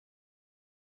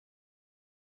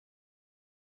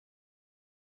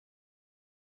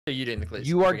So you didn't include.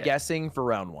 You are guessing for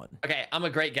round 1. Okay, I'm a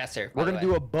great guesser. We're gonna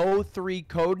do a bow 3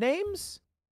 code names,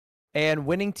 and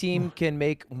winning team can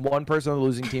make one person on the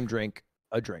losing team drink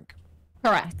a drink.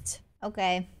 Correct.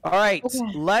 Okay. All right,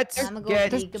 let's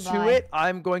get to goodbye. it.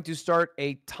 I'm going to start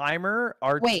a timer.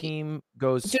 Our team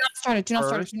goes. Do not start it. Do not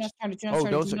start it. Do not start it. Do not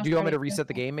start it. Do you want me to reset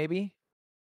the game, maybe?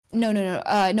 No.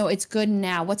 No, it's good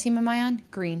now. What team am I on?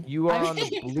 Green. You are on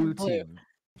the blue team.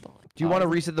 Do you want to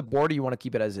reset the board, or you want to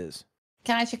keep it as is?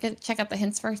 Can I check out the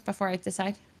hints first before I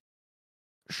decide?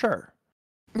 Sure.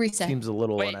 Reset. Seems a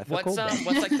little unethical. What's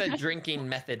like the drinking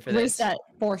method for this? Reset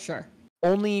for sure.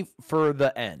 Only for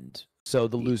the end, so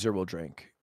the loser will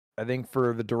drink. I think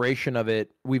for the duration of it,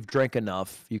 we've drank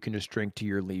enough. You can just drink to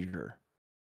your leisure.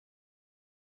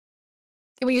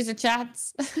 Can we use the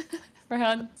chats for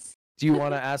hints? Do you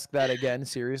want to ask that again?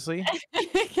 Seriously?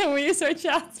 Can we use our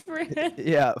chats for it?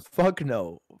 Yeah. Fuck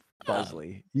no,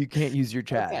 Fuslie. You can't use your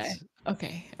chats.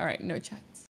 Okay. All right. No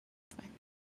chats. Fine.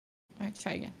 All right.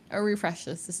 Try again. Or refresh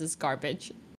this. This is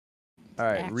garbage. All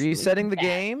right. Resetting the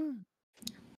game.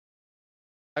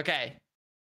 Okay.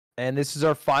 And this is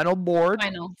our final board.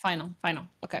 Final.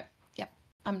 Okay. Yep.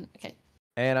 Okay.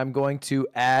 And I'm going to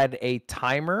add a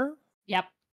timer. Yep.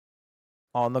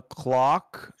 On the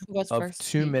clock of first?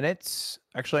 2 minutes.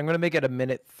 Actually, I'm going to make it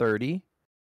 1:30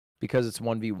 because it's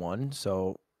 1v1.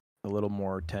 So a little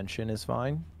more tension is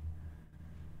fine.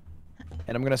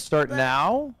 And I'm going to start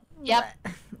now. Yep.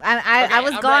 I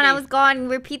was gone.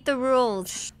 Repeat the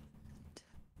rules.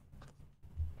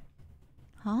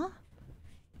 Huh?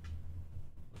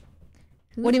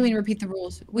 What do you mean repeat the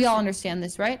rules? We all understand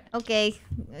this, right? Okay.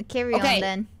 Carry on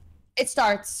then. It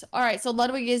starts. All right. So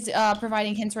Ludwig is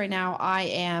providing hints right now. I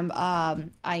am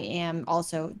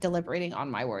also deliberating on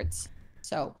my words.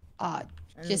 So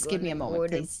just give me a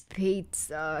moment, please.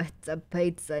 Pizza. It's a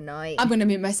pizza night. I'm gonna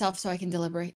mute myself so I can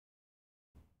deliberate.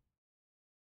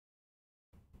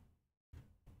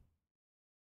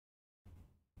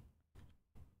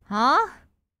 Huh?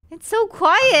 It's so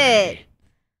quiet.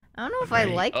 I don't know if I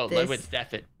like this. Ludwig's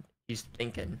deaf. He's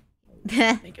thinking.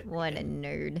 What a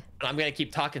nerd. I'm gonna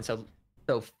keep talking so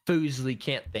Fuslie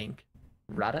can't think.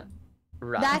 Rada?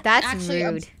 That's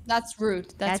rude. That's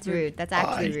rude. That's rude. That's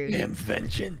actually rude. I am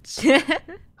vengeance.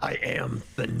 I am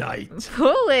the night.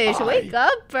 Foolish. Wake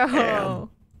up, bro.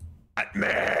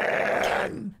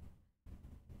 Batman.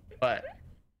 What?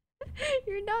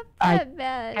 You're not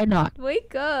Batman. I'm not.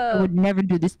 Wake up. I would never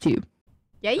do this to you.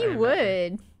 Yeah, you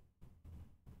would.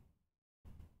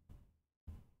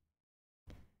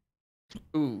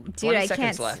 Ooh, dude, I 20 seconds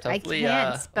can't. left. I Hopefully,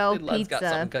 can't spell Lud's pizza. got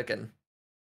something cooking.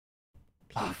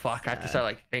 Oh fuck! I have to start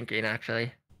like thinking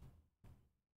actually.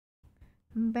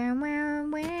 Like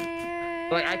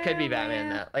I could be Batman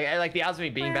though. Like the odds of me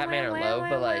being Batman are low,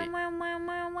 but like.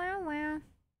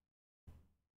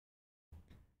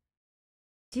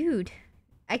 Dude,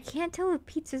 I can't tell if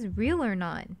pizza's real or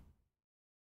not.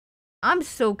 I'm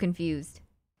so confused.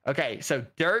 Okay, so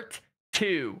dirt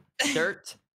 2.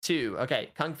 Dirt 2. Okay,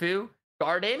 Kung Fu.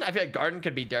 Garden. I feel like garden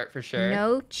could be dirt for sure.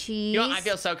 No cheese. You know, I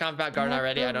feel so confident about garden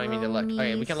already. I don't even need to look.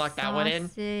 Okay, we can lock that one in.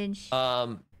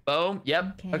 Boom.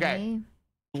 Yep. Okay.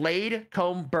 Blade,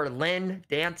 comb, Berlin,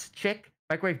 dance, chick,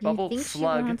 microwave, bubble,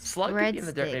 slug. Slug could be in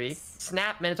the dirt maybe.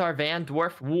 Snap, minotaur, van,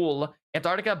 dwarf, wool,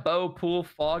 Antarctica, bow, pool,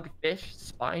 fog, fish,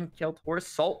 spine, kilt, horse,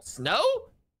 salt, snow.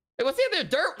 Hey, what's the other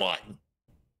dirt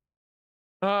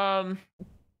one?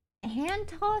 Hand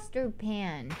tossed or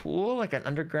pan? Pool, like an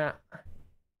underground.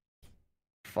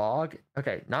 Fog.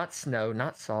 Okay, not snow,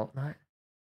 not salt, not.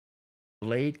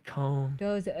 Blade, comb.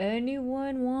 Does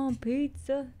anyone want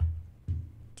pizza?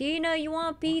 Tina, you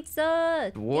want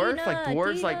pizza? Dwarf, Tina, like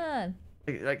dwarves, Tina.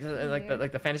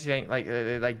 like the fantasy thing, like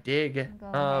dig. Go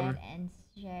ahead and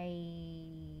say.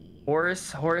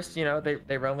 Horse. You know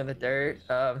they roam in the dirt.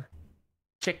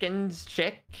 Chickens,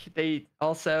 chick. They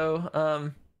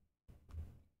also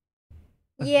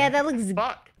Yeah, that looks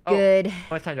fuck. good. Oh,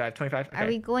 what time do I have? 25. Okay. Are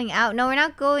we going out? No, we're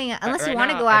not going. Unless you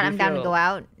want to go out, I'm down to go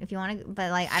out. If you want to,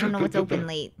 but like I don't know what's open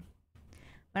late.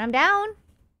 But I'm down.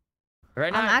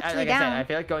 Right now, I'm actually down. I said, I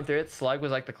feel like going through it, Slug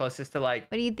was like the closest to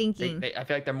like. What are you thinking? I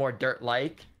feel like they're more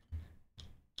dirt-like.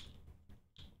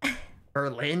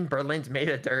 Berlin's made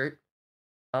of dirt.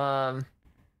 Okay,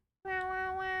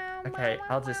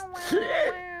 I'll just.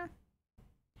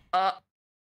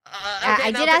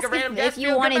 I did ask if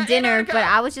you wanted dinner, but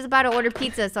I was just about to order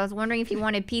pizza, so I was wondering if you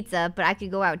wanted pizza, but I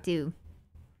could go out too.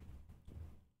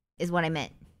 Is what I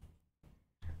meant.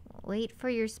 Wait for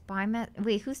your spy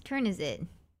Wait, whose turn is it?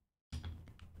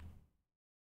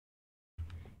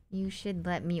 You should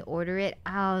let me order it.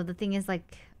 Oh, the thing is,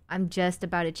 like, I'm just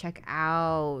about to check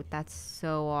out. That's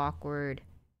so awkward.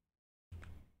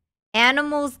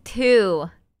 Animals 2.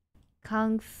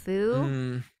 Kung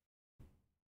Fu?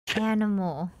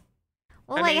 Animal.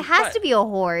 Well, I like, mean, it has what? to be a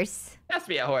horse. It has to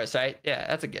be a horse, right? Yeah,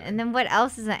 that's a good. And then what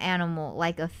else is an animal?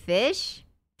 Like a fish?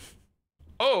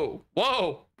 Oh,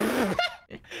 whoa.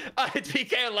 It's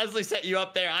PK and Leslie set you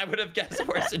up there. I would have guessed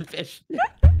horse and fish.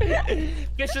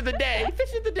 Fish of the day.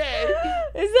 Fish of the day.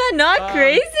 Is that not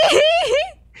crazy?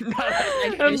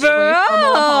 No,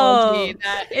 Bro,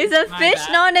 is a fish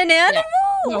not an animal? Yeah.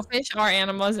 No, fish are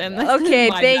animals. And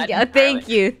okay, thank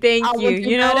you.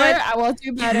 You know what? I will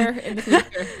do better in the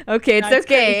future. Okay, it's That's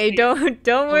okay. crazy.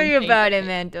 Don't worry about it,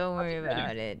 man. Don't worry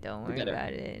about it. Don't worry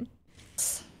about it.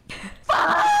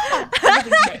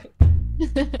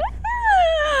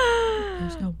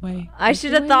 There's no way. I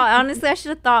should have thought. Honestly, I should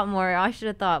have thought more.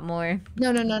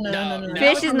 No.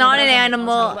 Fish is not an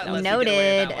animal.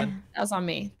 Noted. That was on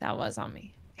me.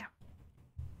 Yeah.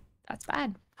 That's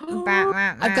bad.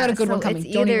 I've got a good one coming.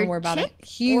 Don't even worry about it.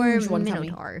 Huge one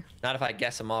coming. Not if I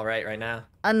guess them all right now.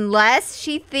 Unless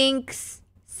she thinks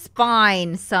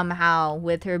spine somehow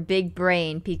with her big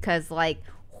brain, because like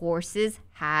horses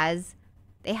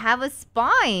they have a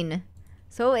spine.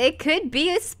 So it could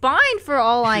be a spine for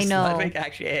all I know. Is Ludwig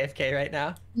actually AFK right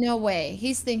now? No way.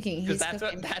 He's thinking. Because that's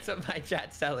what my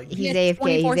chat's telling me. He's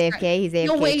AFK. He's AFK.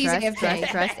 No way he's trust, AFK.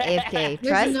 Trust AFK. There's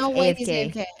Trust no way AFK. he's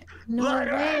AFK. No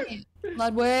way.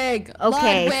 Ludwig.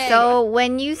 Okay, Ludwig. so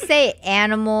when you say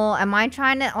animal, am I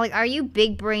trying to, like, are you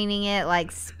big braining it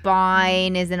like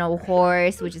spine is in a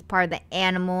horse, which is part of the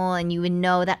animal, and you would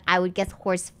know that I would guess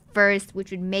horse first,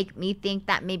 which would make me think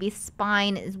that maybe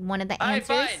spine is one of the answers?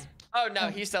 Fine. Oh no,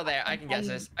 he's still there. I can guess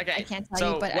this. Okay. I can't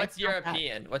tell you, but what's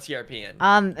European? What's European?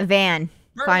 Van.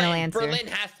 Berlin. Final answer. Berlin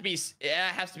has to be. Yeah,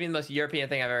 it has to be the most European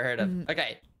thing I've ever heard of.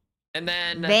 Okay, and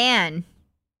then Van.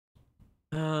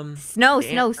 Snow.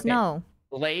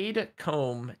 Blade,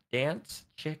 comb, dance,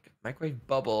 chick, microwave,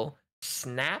 bubble,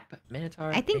 snap,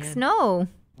 minotaur. I think man, snow.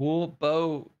 Wool,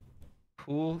 bow,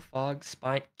 pool, fog,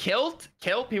 spine, kilt.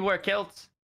 People wear kilts.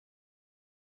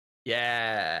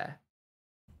 Yeah.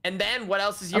 And then what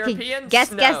else is European? Guess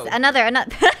Snow. another.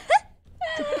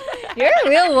 You're a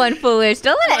real one, foolish.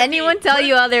 Don't let anyone tell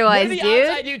you otherwise, dude.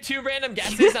 I do 2 random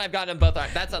guesses and I've gotten them both right.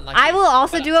 That's unlucky. I will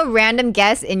also do a random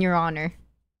guess in your honor.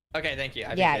 Okay, thank you.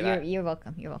 You're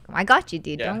welcome. I got you,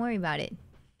 dude. Yeah. Don't worry about it.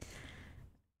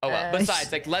 Oh well.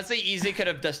 Besides, like Leslie easily could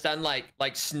have just done like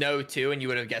snow too, and you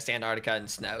would have guessed Antarctica and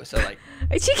snow. So like.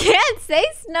 She can't say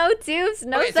snow too.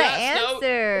 Snow's the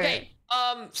answer. Okay.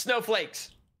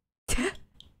 Snowflakes.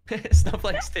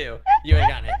 Snowflakes too. You ain't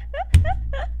got it.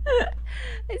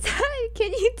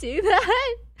 Can you do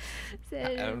that?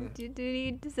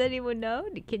 Does anyone know?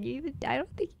 Can you even? I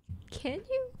don't think. Can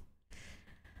you?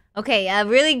 Okay, a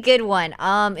really good one.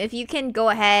 If you can go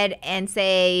ahead and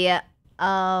say,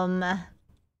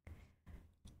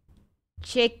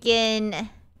 chicken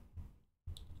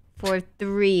for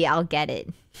 3, I'll get it.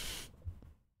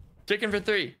 Chicken for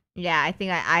 3. Yeah, I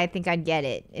think I'd get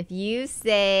it. If you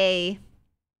say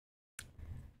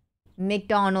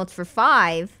McDonald's for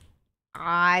 5,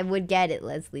 I would get it,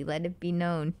 Leslie. Let it be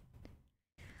known.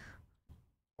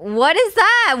 What is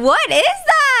that? What is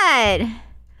that?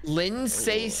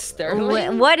 Lindsay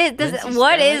Sterling?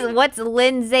 What's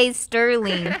Lindsay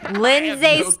Sterling?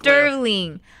 Lindsay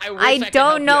Sterling. I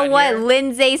don't know what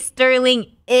Lindsay Sterling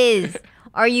is.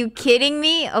 Are you kidding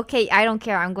me? Okay, I don't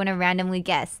care. I'm going to randomly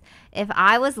guess. If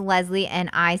I was Leslie and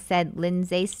I said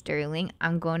Lindsay Sterling,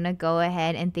 I'm going to go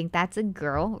ahead and think that's a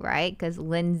girl, right? Because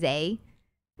Lindsay.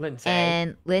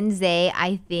 And Lindsay,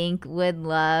 I think, would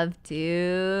love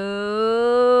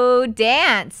to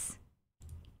dance.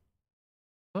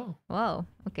 Oh. Whoa.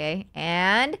 Okay.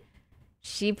 And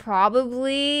she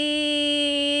probably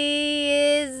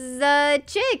is a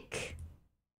chick.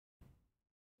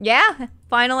 Yeah.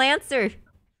 Final answer.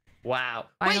 Wow.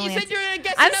 Final Wait, you said you were gonna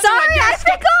guess I'm another sorry. one. I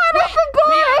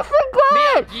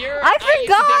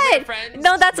forgot.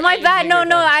 No, that's my bad. No.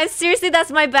 Seriously,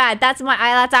 that's my bad. That's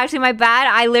actually my bad.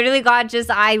 I literally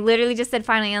just said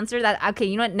final answer. That okay?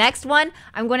 You know what? Next one,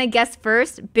 I'm gonna guess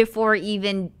first before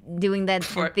even doing that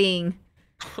thing.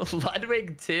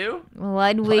 Ludwig 2?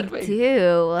 Ludwig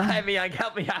 2. I mean,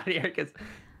 help me out here, because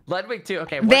Ludwig 2.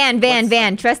 Okay.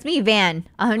 Van. Trust me, Van.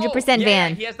 100% Van. Yeah,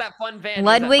 he has that fun van.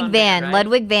 Ludwig Van. Right?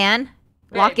 Ludwig Van.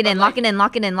 Lock it in.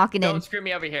 Don't screw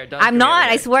me over here. I'm not.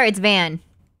 I swear it's Van.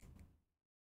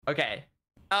 Okay.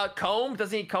 Comb?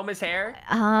 Doesn't he comb his hair?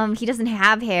 He doesn't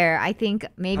have hair. I think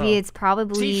maybe it's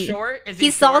probably. Is he short?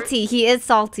 He's salty. He is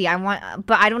salty.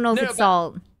 But I don't know if it's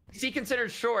salt. Is he considered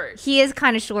short? He is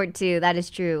kind of short too. That is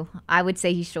true. I would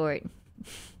say he's short.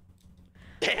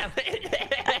 Damn it.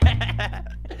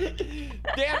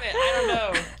 Damn it, I don't know.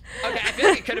 Okay, I feel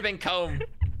like it could have been comb.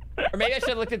 Or maybe I should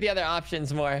have looked at the other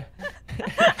options more.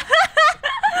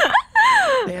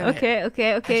 Okay. I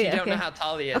don't know how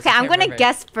tall he is. Okay, I'm gonna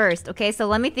guess first. Okay, so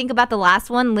let me think about the last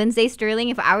one, Lindsay Sterling.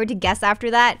 If I were to guess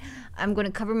after that, I'm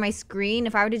gonna cover my screen.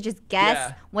 If I were to just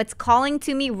guess, what's calling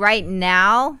to me right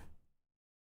now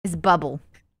is Bubble.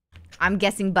 I'm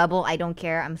guessing Bubble. I don't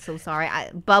care. I'm so sorry.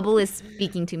 Bubble is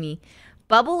speaking to me.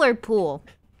 Bubble or Pool?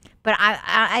 But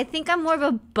I think I'm more of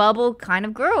a Bubble kind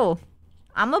of girl.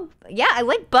 I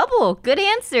like Bubble. Good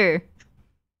answer.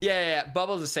 Yeah.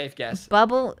 Bubble's a safe guess.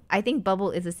 Bubble. I think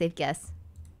Bubble is a safe guess.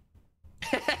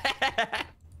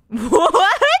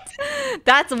 What?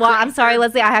 That's why. I'm sorry,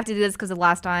 Leslie. I have to do this because of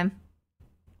last time.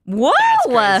 Whoa!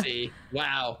 That's crazy.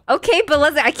 Wow. Okay, but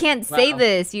Leslie, I can't say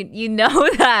this. You know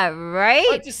that, right?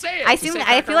 Well, just say it. I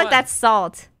feel like that's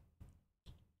salt.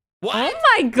 What? Oh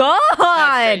my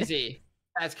god!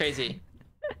 That's crazy.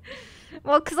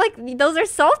 Well, cause like those are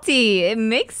salty. It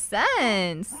makes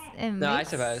sense. I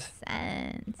suppose.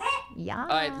 Sense. Yeah. All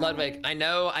right, Ludwig. I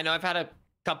know. I've had a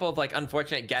couple of like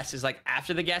unfortunate guesses like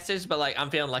after the guesses, but like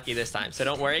I'm feeling lucky this time. So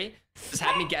don't worry. Just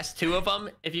have me guess 2 of them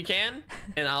if you can,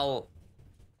 and I'll.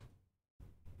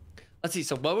 Let's see.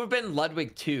 So what would have been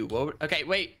Ludwig 2? Okay,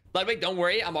 wait, Ludwig. Don't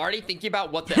worry. I'm already thinking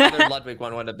about what the other Ludwig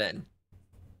one would have been.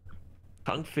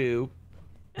 Kung Fu.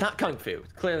 Not Kung Fu.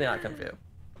 Clearly not Kung Fu.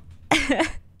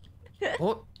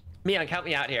 Well, Mian, help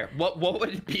me out here. What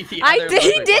would it be the other Ludwig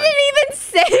He didn't even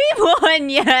say one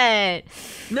yet.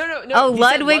 No. Oh,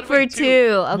 Ludwig for 2.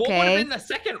 Okay. What would have been the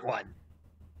second one?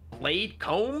 Blade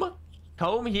comb?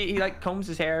 Comb? He like combs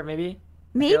his hair, maybe?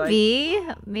 Maybe.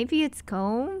 Maybe it's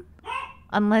comb.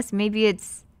 Unless maybe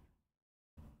it's...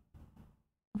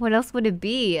 What else would it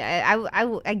be?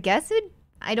 I guess it...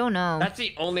 I don't know. That's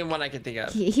the only one I can think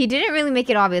of. He didn't really make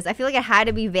it obvious. I feel like it had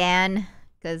to be Van.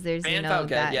 Because there's, Van felt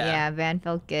good, yeah, Van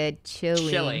felt good.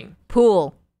 Chilling.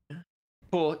 Pool.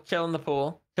 Chill in the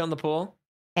pool. Chill in the pool.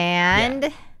 And...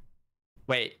 Yeah.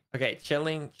 Wait. Okay.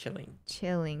 Chilling.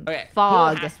 Okay.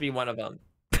 Fog. Pool has to be one of them.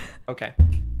 Okay.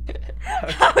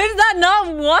 How is that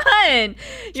not one?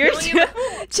 You're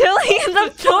chilling in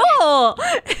the pool.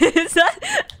 Is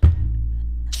that...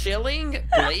 Chilling?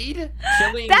 Blade?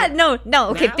 Chilling? No.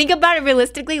 Okay, think about it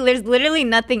realistically. There's literally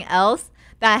nothing else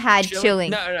that had chilling.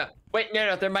 No. Wait,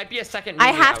 no. There might be a second. I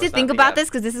have to think about this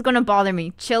because this is going to bother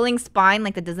me. Chilling spine,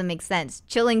 like that doesn't make sense.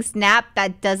 Chilling snap,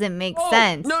 that doesn't make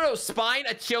sense. No. Spine,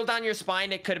 a chill down your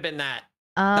spine. It could have been that.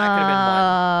 That could have been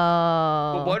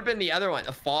one. But what would have been the other one?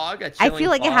 A fog? A chilling I feel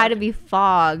like fog? it had to be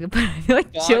fog, but I feel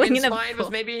like fog chilling and in a spine was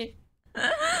maybe.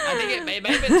 I think it may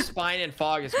have been spine and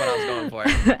fog is what I was going for.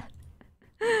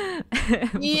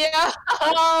 Yeah.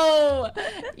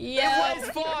 It was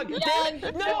fog.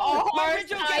 Yeah. No, my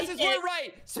original guesses were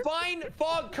right. Spine,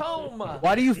 fog, comb.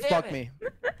 Why do you fuck me?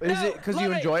 Is it because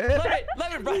you enjoy it?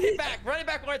 Let it run it back. Run it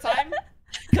back one more time.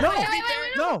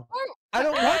 No. I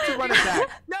don't want to run it back.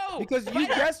 No. Because you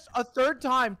guessed a 3rd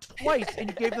time twice and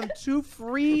you gave them 2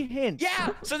 free hints.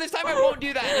 Yeah. So this time I won't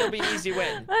do that. It'll be an easy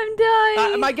win. I'm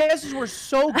dying. My guesses were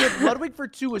so good. Ludwig for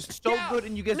 2 was so good,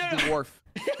 and you guessed dwarf.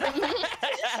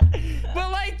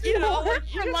 But like, you know,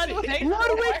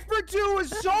 Ludwig for 2 is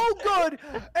so good,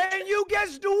 and you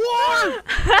guessed dwarf.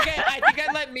 Okay, I think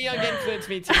I let Miyoung influence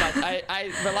me too much. I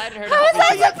relied on her. How was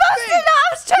I supposed to know?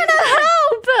 I was trying to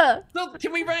help. So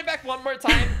can we run it back one more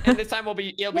time? And this time it'll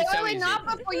be so easy. Wait, not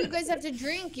before you guys have to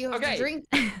drink. You have to drink.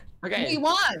 Okay. What do you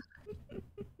want?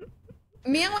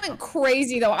 Mia went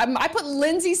crazy though. I put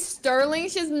Lindsay Sterling.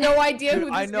 She has no idea who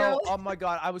this girl is. Oh my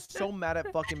god, I was so mad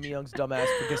at fucking Miyoung's dumbass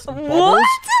for guessing bubbles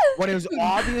when it was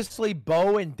obviously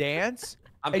bow and dance.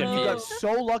 I'm and confused. you got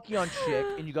so lucky on Chick,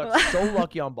 and you got so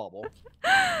lucky on Bubble.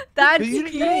 That's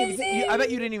crazy. I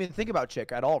bet you didn't even think about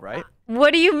Chick at all, right?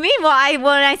 What do you mean? Well,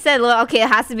 when I said, well, okay, it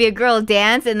has to be a girl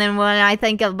dance, and then when I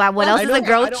think about what else is a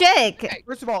girl Chick. Okay,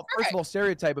 first of all,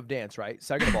 stereotype of dance, right?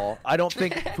 Second of all, I don't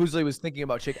think Fuslie was thinking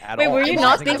about Chick at all. Wait, were you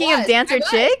not thinking of dance or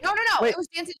Chick? No. Wait. It was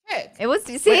dance or Chick. It was.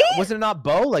 See? Wait, wasn't it not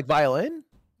bow, like violin?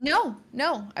 No,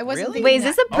 I wasn't. Really? Wait, is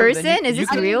this a person? Is this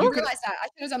I real? didn't realize that. I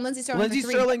thought it was on Lindsay Sterling. Lindsay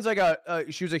Sterling's like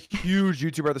she was a huge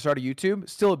YouTuber at the start of YouTube.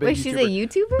 Still a big Wait, YouTuber. she's a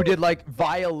YouTuber? Who did like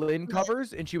violin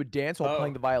covers, and she would dance while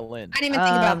playing the violin. I didn't even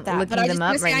think about that. But I just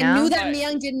want to say, I knew that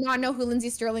Miyoung did not know who Lindsay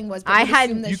Sterling was. But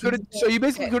you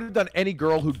basically could have done any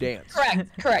girl who danced.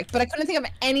 Correct. But I couldn't think of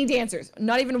any dancers.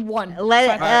 Not even one.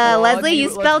 Leslie, you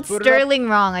spelled Sterling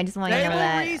wrong. I just want you to know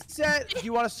that. Reset. If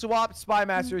you want to swap Spy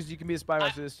Masters, you can be a Spy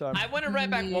Master this time. I want to write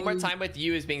back one more time with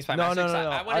you as being Spy Master. No.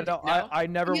 I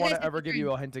never want to ever give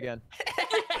you a hint again.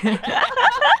 Alright,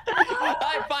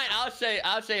 fine. I'll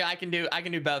show you. I can do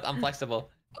both. I'm flexible.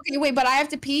 Okay, wait, but I have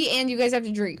to pee and you guys have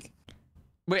to drink.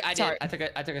 Wait, I did. I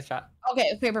took a shot.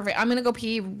 Okay, perfect. I'm gonna go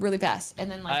pee really fast, and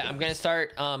then like. I'm gonna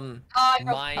start mind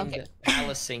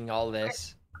palacing all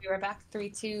this. I'll be right back. 3,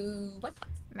 2, 1.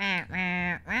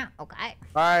 Okay. All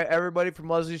right, everybody from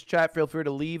Leslie's chat, feel free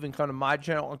to leave and come to my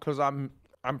channel because I'm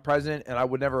present and I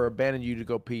would never abandon you to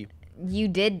go pee. You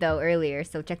did though earlier,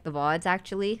 so check the VODs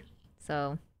actually.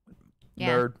 So, yeah.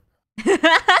 Nerd.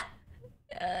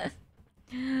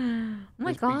 Oh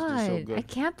my This beast is so god, good. I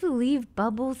can't believe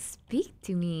Bubbles speak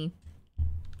to me.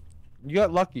 You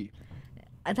got lucky.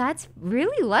 That's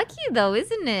really lucky though,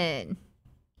 isn't it?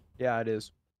 Yeah, it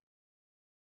is.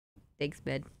 Thanks,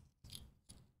 bed.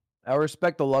 I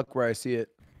respect the luck where I see it.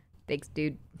 Thanks,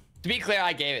 dude. To be clear,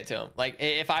 I gave it to him. Like,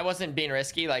 if I wasn't being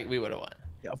risky, like, we would have won.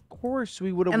 Yeah, of course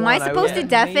we would have Am won. I supposed to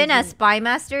deafen as Spy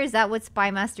Master? Is that what Spy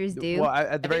Masters do? Well,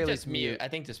 at the very just least, mute. I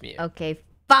think just mute. Okay,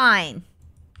 fine.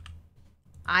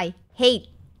 I hate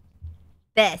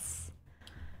this.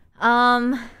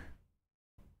 Why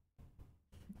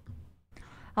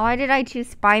did I choose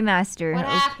Spy Master? What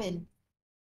happened?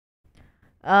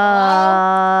 He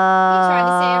tried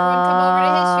to say everyone come over to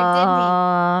his stream,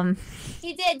 didn't he?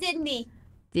 He did, didn't he?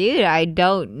 Dude, I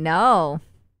don't know.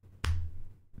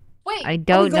 Wait, I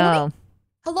don't know.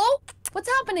 Hello? What's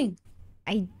happening?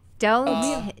 I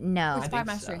don't know. Who's Spy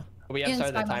Mastering? We haven't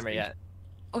started the timer yet.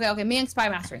 Okay, me and Spy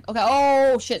Mastering. Okay,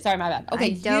 oh shit, sorry, my bad.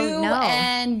 Okay, I don't know.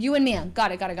 and you and me.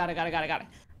 Got it.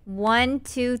 1,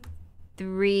 2,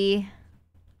 3.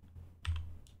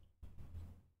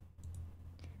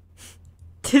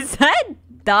 Is that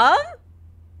dumb?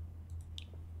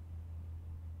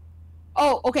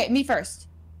 Oh, okay, me first.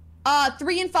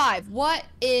 3 and 5. What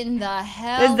in the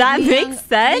hell? Does that make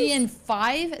sense? 3 and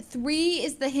 5. 3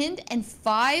 is the hint, and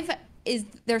 5 is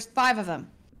there's 5 of them.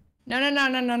 No,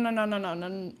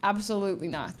 absolutely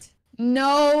not.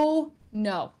 No.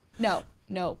 Am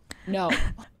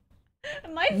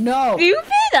I No.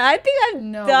 stupid? I think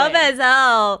I'm dumb as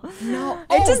hell. No.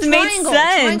 It just makes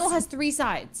sense. Triangle has 3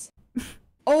 sides.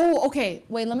 Oh, okay.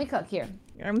 Wait, let me cook here.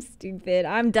 I'm stupid.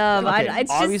 I'm dumb. Okay,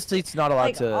 It's obviously just, it's not allowed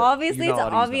like, to. obviously you're it's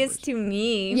not allowed to use obvious numbers. to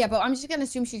me. Yeah, but I'm just gonna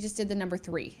assume she just did the number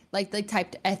 3. Like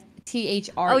typed THRE.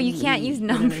 Oh, you can't use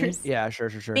numbers. Yeah, sure.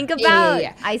 Think about.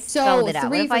 Yeah. I spelled it out.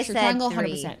 What 3 if I for said triangle,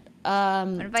 3?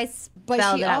 100%. What if I But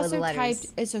spelled she it out with also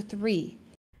letters? typed so 3.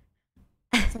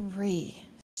 3.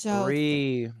 So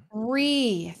 3.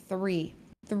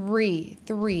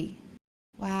 3.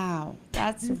 Wow,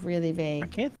 that's really I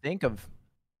vague. can't think of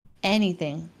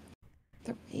Anything.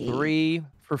 3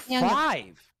 for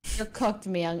 5. You're cooked,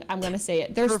 me. I'm gonna say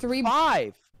it. There's For 3.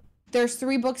 5. There's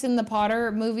 3 books in the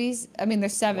Potter movies. I mean,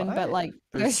 there's 7, What? but like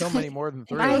There's so many more than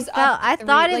 3. Goes I up to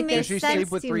thought 3, it like, made Does she sense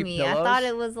sleep with to 3 me. I pillows? thought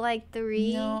it was like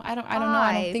 3. No, I don't know.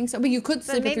 I don't think so. But you could But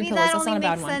sleep with 3 maybe pillows. that That's not a only bad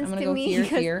makes one. I'm sense gonna to go me here,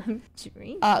 'cause here. I'm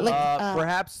drinking.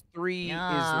 Perhaps 3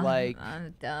 is like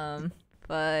I'm dumb.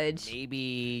 Fudge.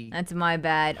 maybe. That's my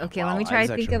bad. Okay, let Wow, me try to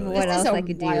that's think actually of really what This else is a I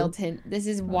could wild do. hint. This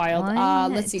is wild.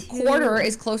 1, Let's see. 2. Quarter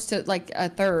is close to like a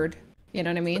third. You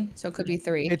know what I mean? So it could be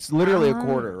 3. It's literally a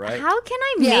quarter, right? How can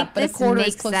I Yeah, make but a this quarter is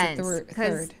make close to sense?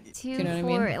 third. 2, you know what I 4,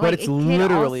 mean? But like, it's it could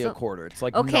literally a also- quarter. It's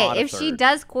like Okay, not a if she third.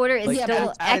 does quarter, it's Like, still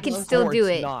at I can its still core, do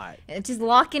it's it. not. Just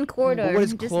lock in quarter. But what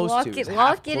is Just close lock to? it, Is half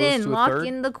lock it close in, to a lock third?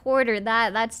 in the quarter.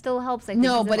 That still helps. I think.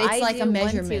 No, 'cause but if it's I like a do 1, 2,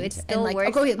 measurement. it And still like, works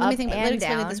okay, wait, let me up think. Let me and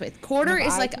explain it down. this way. Quarter And if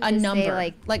is I like can a just say, number,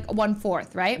 like, like 1/4,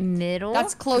 right? middle.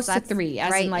 That's close to That's 3,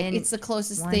 as right in like in it's the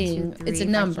closest 1, 2, thing. 3, It's a if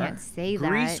I number. can't say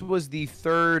Greece that. was the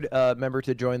 3rd member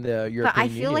to join the European But I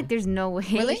feel Union. like there's no way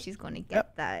Really? she's going to get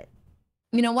Yep. that.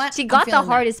 You know what? She I'm got the feeling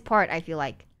that. hardest part. I feel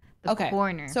like the Okay.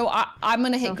 corner. So I'm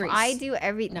gonna hit So if Greece. I do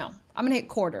every No, I'm gonna hit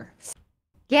quarter.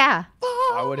 Yeah.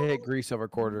 I would hit Greece over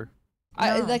quarter.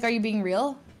 No. Like, are you being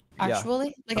real? Yeah,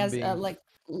 Actually, like I'm as being like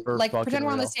fucking pretend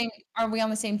we're on the real. same. Are we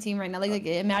on the same team right now? Like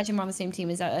imagine we're on the same team.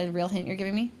 Is that a real hint you're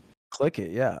giving me? Click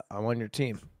it, yeah. I'm on your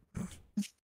team.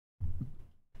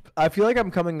 I feel like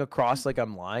I'm coming across like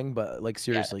I'm lying, but like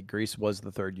seriously, Greece was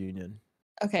the 3rd union.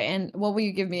 Okay, and what will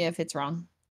you give me if it's wrong?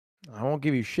 I won't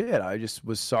give you shit. I just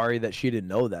was sorry that she didn't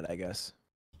know that, I guess.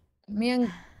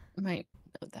 Mian might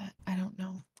know that. I don't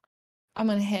know. I'm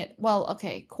gonna hit. Well,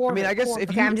 okay, quarter. I mean, I guess quarter. if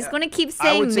Okay, you, I'm just gonna keep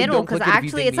I would saying say middle don't because click it if you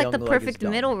actually think it's like the Miyoung Leg is perfect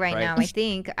dumb, middle right right? now. I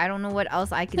think I don't know what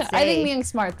else I could say. I think Mian's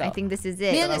smart though. I think this is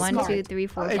it. Miyoung is 1, smart. 2, 3,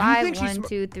 4, If you 5. think she's 1,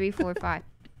 2, 3, 4, 5.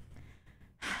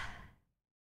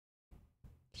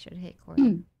 Should hit Hmm.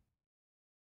 quarter.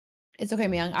 It's okay,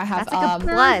 Miyoung. I have That's like a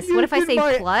plus. What if I say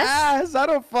My plus? ass, I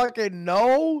don't fucking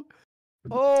know.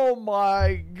 Oh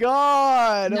my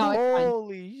god! No,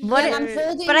 Holy shit! What? I'm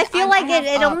holding, But I feel like have,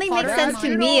 it only makes Potter sense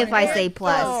to me if I say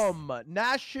plus.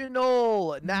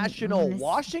 National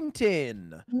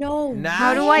Washington. No.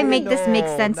 How do I make this make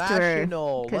sense to her?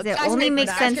 National. Because Let's it Guys, only wait,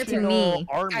 makes sense to National me.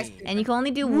 Army. And you can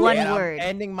only do one Yeah, word. I'm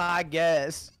ending my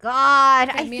guess. God,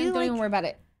 Okay, I man, feel don't even like worry about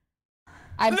it.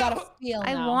 I've got a feel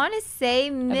I now. want to say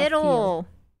middle.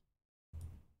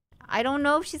 I don't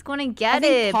know if she's going to get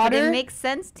think it, but it Potter, makes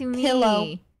sense to me.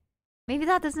 pillow. Maybe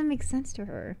that doesn't make sense to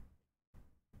her.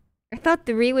 I thought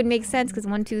 3 would make sense because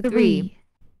 1, 2, 3.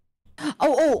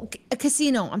 A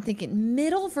casino. I'm thinking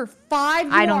middle for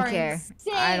 5. I don't care.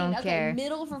 Insane. I don't Okay, care.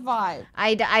 middle for 5. Dude,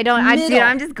 Middle.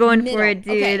 I'm just going for it,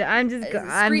 dude. Okay. I'm just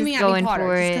Screaming at me, going Potter,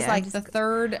 for it. Because like the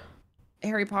 3rd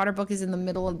Harry Potter book is in the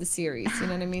middle of the series. You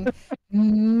know what I mean?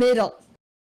 Middle.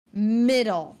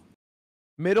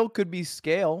 Middle could be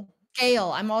scale.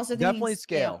 Scale. I'm also thinking Definitely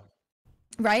scale.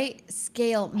 Right?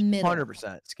 Scale middle.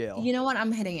 100% scale. You know what?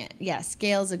 I'm hitting it. Yeah,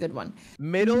 scale's a good one.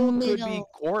 Middle could be Middle.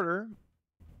 quarter.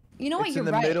 You know what? It's You're in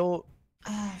the right. middle.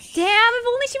 Damn, if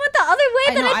only she went the other way,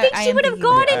 I then know, I think I she am would have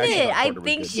thinking gotten that. it. I I thought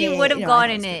think it was she Yeah, would have no, I gotten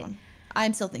know it's a good it. one.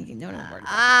 I'm still thinking. Don't worry.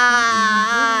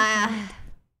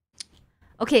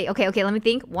 Okay, let me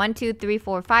think. 1, 2, 3,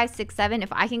 4, 5, 6, 7. If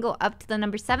I can go up to the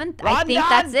number 7, I Run, think Don!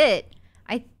 that's it.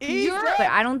 Easy. But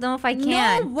I don't know if I No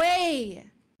can. way.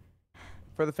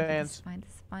 For the This is fans. fine.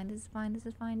 This is fine. This is fine. This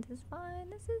is fine. This is fine.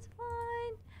 This is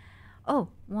fine. Oh,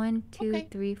 1, 2, Okay,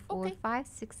 3, 4, okay. 5,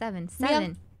 6, 7. Mia.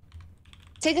 7.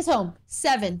 Take us home.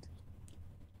 7.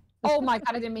 Oh my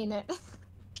god, I didn't mean it.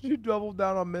 You doubled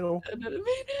down on middle.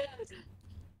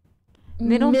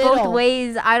 Middle both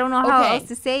ways. I don't know how Okay. else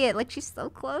to say it. Like she's so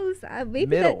close. Maybe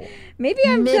Middle. maybe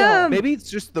I'm Middle. dumb. Maybe it's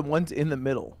just the ones in the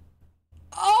middle.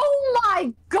 Oh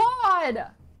my god.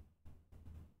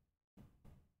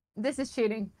 This is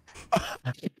cheating.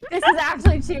 This is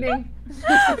actually cheating. Okay.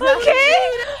 What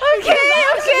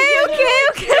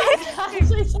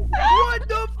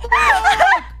the fuck?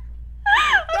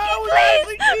 That was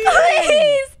actually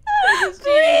cheating!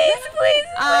 Please.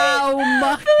 Oh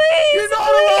my. You're not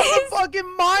allowed to fucking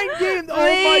mind game. Oh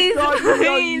my god,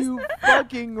 Please. you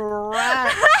fucking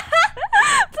rat.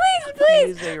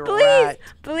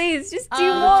 Please, just do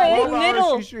 12 more. hours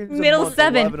Middle, she streams a middle month,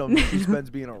 7. 11 of them she spends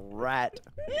being a rat.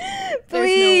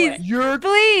 Please, You're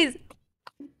please.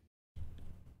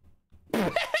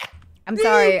 I'm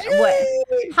sorry. What?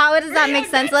 How does that make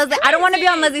sense, Leslie? I don't want to be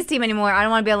on Leslie's team anymore. I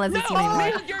don't want to be on Leslie's team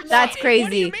anymore. That's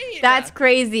crazy. That's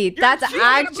crazy. That's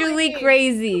actually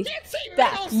crazy.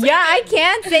 Yeah, I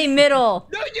can say middle.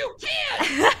 No, you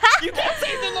can't. You can't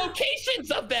say the locations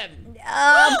of them.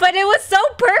 But it was so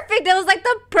perfect. It was like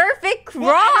the perfect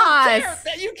cross.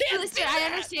 You can't. Listen, I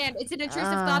understand. It's an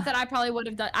intrusive thought that I probably would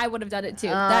have done. I would have done it too.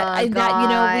 Oh, that you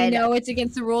know, we know it's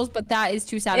against the rules, but that is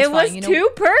too satisfying. It was you know? too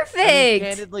perfect.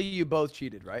 candidly, you both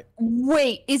cheated, right?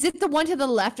 Wait, is it the one to the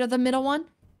left of the middle one?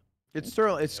 It's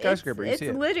skyscraper. You It's see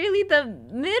it. literally the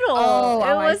middle. Oh,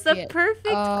 it was I the see it. perfect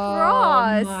Oh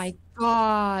cross. my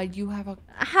god, you have a.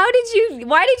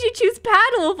 Why did you choose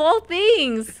paddle of all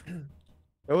things?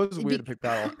 It was weird to pick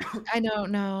paddle. I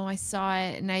don't know. I saw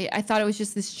it and I thought it was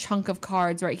just this chunk of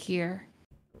cards right here.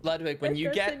 Ludwig, when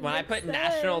I put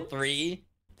National 3,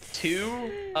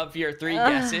 2 of your 3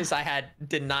 Ugh. guesses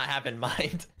did not have in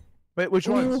mind. Wait, which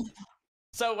ones?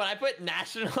 So when I put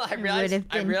national, I Would've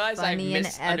been realized I funny and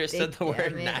misunderstood epic, the word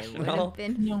damn it. It national. would've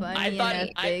been funny I and thought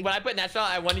epic. when I put national,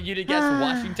 I wanted you to guess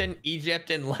Washington, Egypt,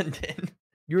 and London.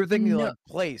 You were thinking No. like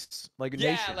place, like a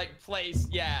Yeah, nation. like place.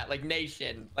 Yeah, like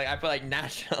nation. Like I put like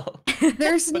national.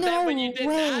 There's But no then when you did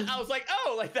way. that, I was like,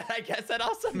 oh, like that. I guess that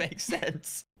also makes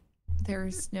sense.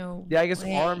 There's no. Yeah, I guess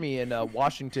way. Army and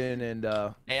Washington and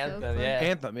Anthem. fun. Yeah.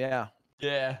 Anthem. Yeah.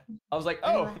 Yeah. I was like,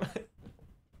 oh.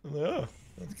 Yeah.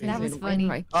 That was Crazy. funny.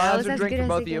 Anyway. That That's was a as drink good for as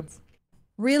both it of you. gets.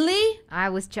 Really? I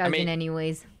was chugging mean-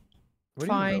 anyways. What do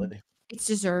you mean, Fine. Melody? It's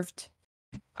deserved.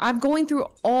 I'm going through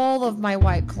all of my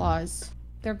White Claws.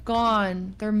 They're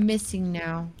gone. They're missing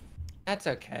now. That's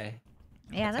okay.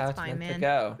 Yeah, how that's it's fine, meant to man.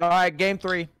 go. All right, game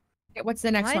 3. Okay, what's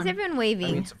the next Why one? is everyone waving?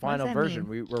 I mean, it's the What does final that version.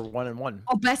 mean? We're 1-1.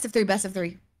 Oh, best of 3. Best of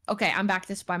 3. Okay, I'm back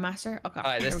to Spy Master. Okay. All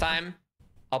right, here this we go. time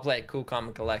I'll play it cool, calm,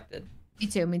 and collected. Me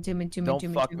too. Me too. Me too. Me Don't too.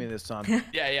 Me fuck too. me this time.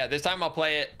 Yeah. This time I'll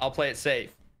play it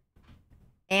safe.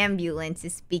 Ambulance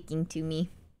is speaking to me.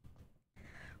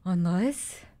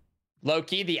 Unless. Low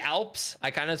key, the Alps.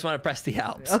 I kind of just want to press the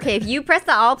Alps. Okay, if you press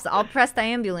the Alps, I'll press the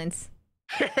ambulance.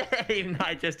 Even though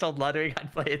I just told Ludwig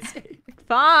I'd play it safe.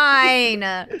 Fine.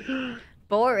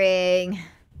 Boring.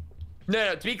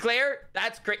 No. To be clear,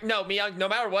 that's great. No, Miyoung, no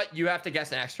matter what, you have to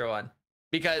guess an extra one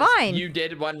because Fine. you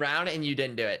did one round and you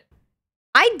didn't do it.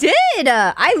 I did.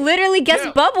 I literally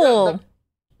guessed bubble.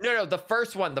 No, the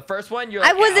first one. The first one, you're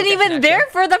I like, wasn't even there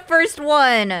for the first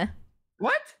one.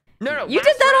 What? No. You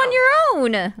did that on your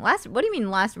own. What do you mean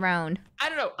last round? I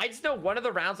don't know. I just know one of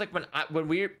the rounds, like when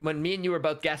me and you were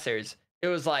both guessers, it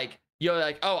was like you're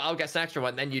like, oh, I'll guess an extra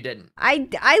one, then you didn't. I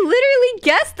literally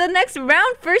guessed the next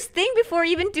round first thing before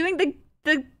even doing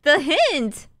the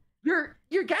hint. You're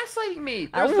gaslighting me.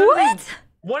 What?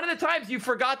 One of the times you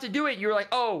forgot to do it, you were like,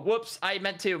 oh, whoops, I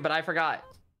meant to, but I forgot.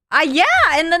 Yeah,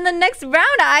 and then the next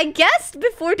round I guessed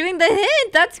before doing the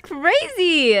hint. That's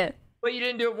crazy. But you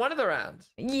didn't do it one of the rounds.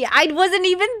 Yeah, I wasn't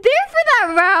even there for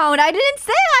that round. I didn't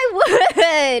say I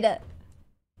would.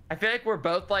 I feel like we're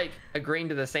both like agreeing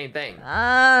to the same thing.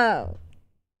 Oh,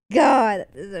 God,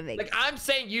 this is a big. Like I'm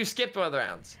saying, you skipped one of the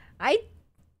rounds. I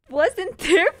wasn't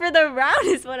there for the round,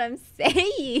 is what I'm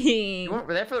saying. You weren't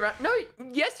there for the round? No,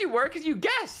 yes, you were, because you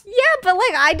guessed. Yeah, but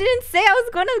like I didn't say I was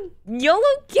gonna YOLO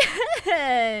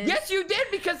guess. Yes, you did,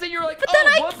 because then you're like, but oh,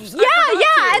 then whoops,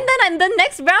 yeah, and then the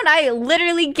next round I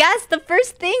literally guessed the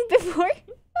first thing before.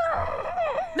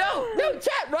 No,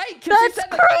 chat, right? That's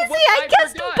crazy. I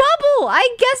guessed bubble.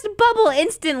 I guessed bubble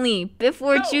instantly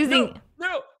before choosing.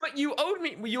 No, but you owed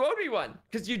me one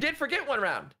because you did forget one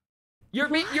round. You're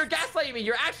gaslighting me.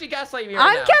 You're actually gaslighting me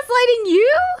right now. I'm gaslighting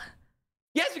you?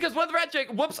 Yes, because one of the rounds, you're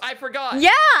like, whoops, I forgot.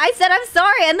 Yeah, I said I'm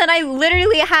sorry, and then I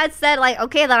literally had said like,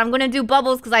 okay, then I'm gonna do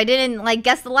bubbles because I didn't like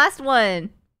guess the last one.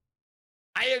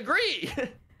 I agree.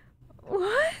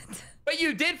 What? But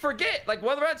you did forget. Like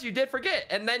one of the rounds you did forget,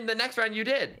 and then the next round you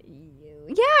did.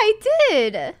 Yeah, I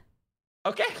did.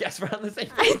 Okay, yes, we're on the same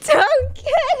page. I don't get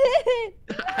it.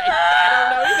 I don't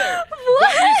know either. What?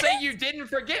 Why do you say you didn't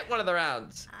forget one of the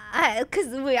rounds? Because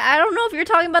I don't know if you're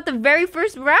talking about the very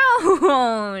first round.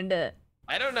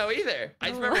 I don't know either. I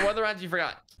just remember one of the rounds you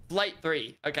forgot. Flight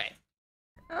 3. Okay.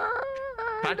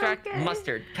 Contract,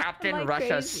 mustard, captain,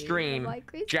 Russia, stream,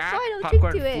 Jack,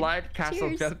 popcorn, flood,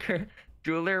 castle, joker,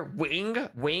 jeweler, wing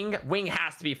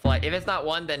has to be flight. If it's not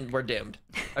one, then we're doomed.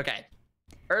 Okay.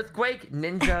 Earthquake,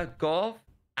 ninja, golf,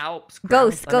 Alps,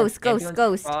 ghost,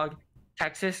 frog,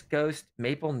 Texas, ghost,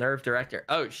 maple, nerve, director.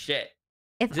 Oh shit.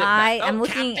 If I am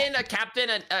looking, a captain,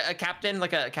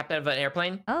 like a captain of an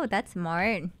airplane. Oh, that's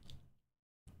smart.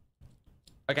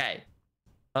 Okay.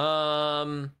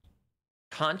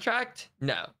 Contract?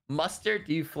 No. Mustard?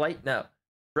 Do you flight? No.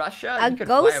 Russia? A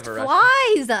ghost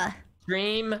flies.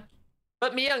 Stream?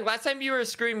 But Miyoung, last time you were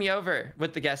screwing me over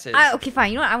with the guesses. Okay,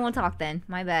 fine. You know what? I won't talk then.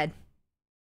 My bad.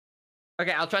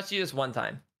 Okay, I'll trust you this one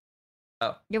time.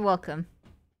 Oh. You're welcome.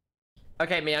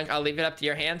 Okay, Miyoung, I'll leave it up to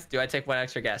your hands. Do I take one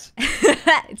extra guess?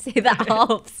 See, that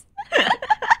helps.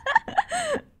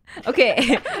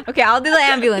 Okay, I'll do the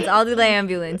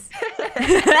ambulance.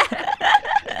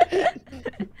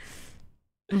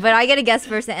 But I get a guess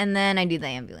first, and then I do the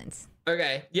ambulance.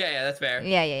 Okay, yeah, that's fair.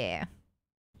 Yeah.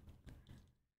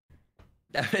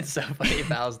 That was so funny.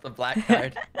 Val's the black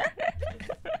card.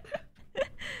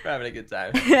 We're having a good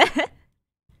time.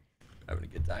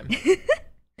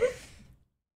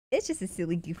 It's just a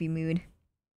silly, goofy mood.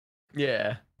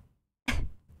 Yeah.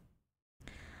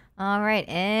 All right,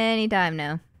 anytime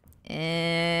now.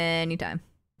 Anytime.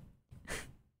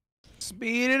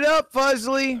 Speed it up,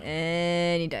 Fuslie.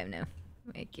 Anytime now.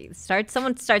 Okay,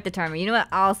 someone start the timer. You know what?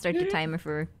 I'll start the timer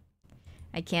for...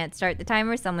 I can't start the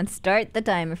timer. Someone start the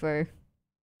timer for...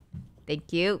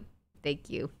 Thank you.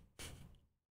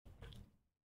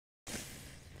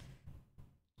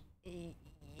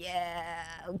 Yeah,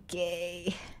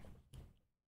 okay.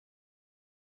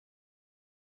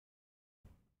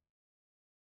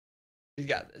 She's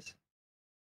got this.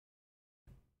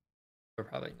 Or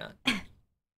probably not.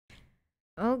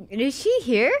 Oh, is she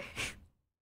here?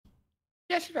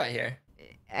 Yeah, she's right here.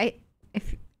 I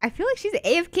feel like she's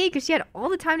AFK because she had all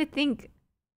the time to think.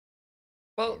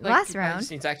 Well, like, last round.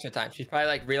 Just needs extra time. She's probably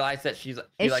like realized that she's.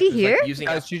 Is she here? Like, using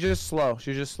she's just slow.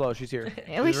 She's here.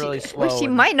 She's really slow. Well, she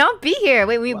might not be here.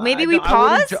 Wait, maybe we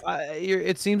pause.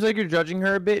 It seems like you're judging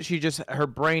her a bit. Her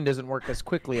brain doesn't work as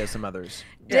quickly as some others.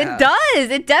 Yeah. It does.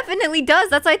 It definitely does.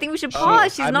 That's why I think we should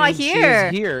pause. She's not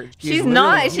here. She's here. She's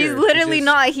not. She's literally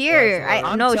not here.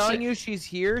 I'm telling you, she's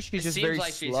here. She's just very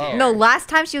slow. No, last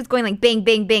time she was going like bang,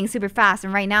 bang, bang, super fast,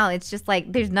 and right now it's just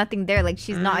like there's nothing there. Like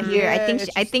she's not here.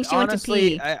 I think she went to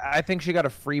pee. I think she got a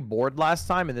free board last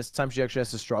time, and this time she actually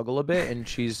has to struggle a bit, and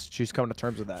she's coming to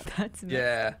terms with that. That's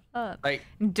like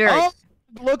dirt. Oh,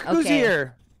 look who's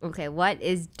here. Okay, what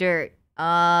is dirt?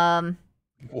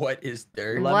 What is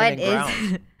dirt? What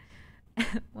is?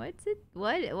 What's it?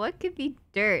 What could be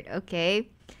dirt? Okay,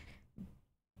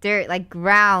 dirt like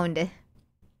ground.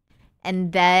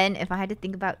 And then if I had to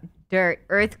think about dirt,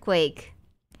 earthquake,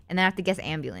 And then I have to guess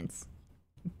ambulance.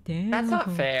 Damn. That's not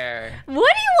fair. What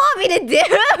do you want me to do?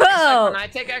 When I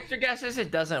take extra guesses, it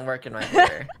doesn't work in my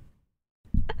favor.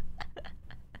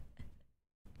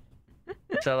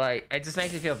 So like, it just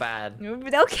makes me feel bad.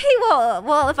 Okay,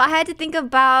 well, if I had to think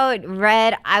about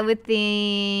red, I would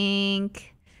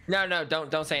think. No,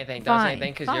 don't say anything. Don't say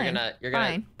anything, because you're gonna.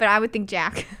 Fine, but I would think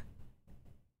Jack.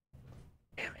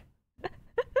 Damn it.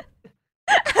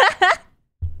 I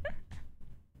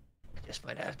just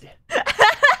might have to.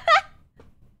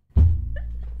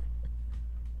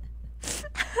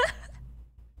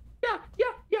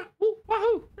 Yeah. Ooh,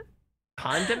 wahoo.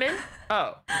 Condiment?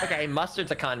 Oh, okay.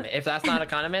 Mustard's a condiment. If that's not a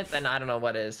condiment, then I don't know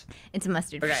what is. It's a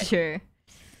mustard for sure.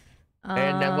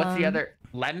 And then what's the other?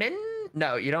 Lemon?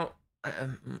 No, you don't.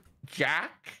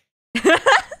 Jack?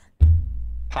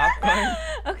 Popcorn?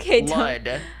 Okay,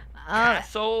 Blood.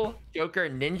 Castle, Joker,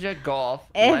 Ninja, Golf,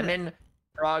 Lemon,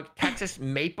 Frog, Texas,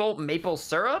 Maple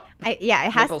syrup? Yeah,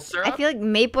 it has. Maple syrup? I feel like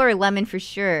maple or lemon for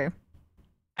sure.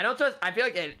 I feel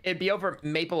like it'd be over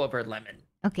maple over lemon.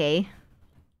 Okay.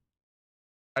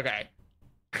 Okay.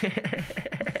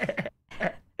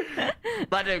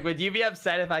 Ludwig, would you be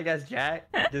upset if I guessed Jack?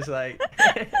 Just like.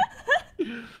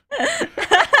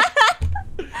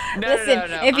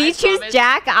 Listen, if you choose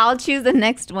Jack, I'll choose the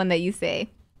next one that you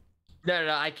say. No,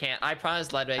 I can't. I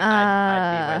promise, Ludwig.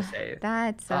 I'd be more safe.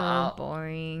 That's so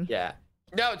boring. Yeah.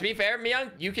 No, to be fair, Myung,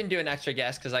 you can do an extra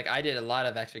guess because like I did a lot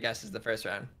of extra guesses the first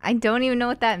round. I don't even know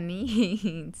what that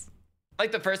means.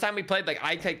 Like the first time we played, like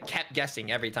I kept guessing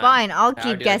every time. Fine, I'll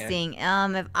keep guessing.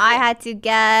 If I had to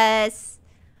guess,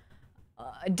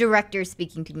 director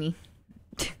speaking to me.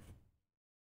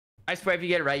 I swear, if you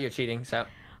get it right, you're cheating. So.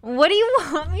 What do you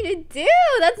want me to do?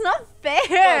 That's not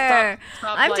fair. Well,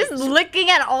 stop, I'm just looking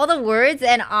at all the words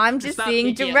and I'm just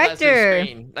seeing director.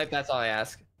 Like that's all I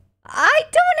ask. I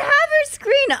don't have her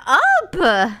screen up.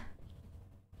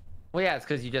 Well, yeah, it's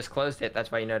because you just closed it.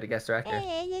 That's why you know to guess director.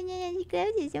 Fine.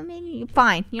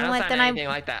 You know what? Then anything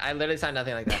like that. I literally sound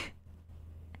nothing like that.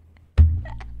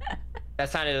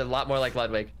 That sounded a lot more like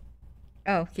Ludwig.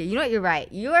 Oh, okay. You know what? You're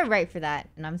right. You are right for that,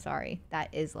 and I'm sorry.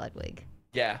 That is Ludwig.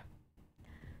 Yeah.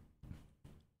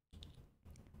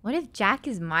 What if Jack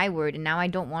is my word and now I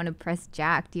don't want to press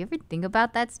Jack? Do you ever think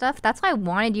about that stuff? That's why I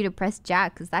wanted you to press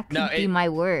Jack, because that could be my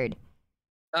word.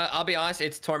 I'll be honest,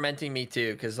 it's tormenting me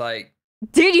too, because like...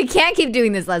 Dude, you can't keep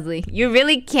doing this, Leslie. You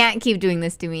really can't keep doing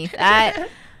this to me.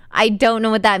 I don't know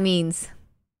what that means.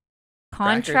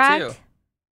 Contract?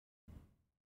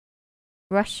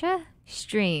 Russia?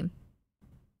 Stream.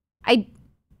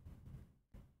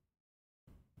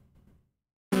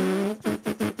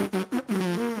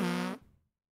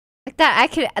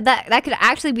 That could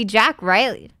actually be Jack,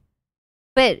 right?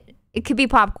 But it could be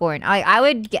popcorn. I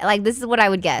would get, like, this is what I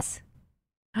would guess.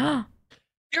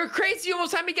 You're crazy. You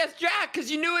almost had me guess Jack because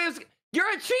you knew it was. You're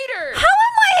a cheater. How am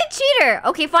I a cheater?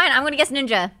 Okay, fine. I'm gonna guess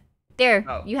ninja. There.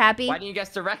 Oh. You happy? Why didn't you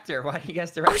guess director? Why didn't you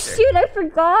guess director? Oh shoot! I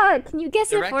forgot. Can you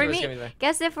guess it for me?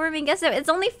 Guess it for me. Guess it. It's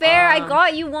only fair. I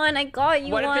got you one. I got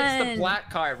you one. What if it's the black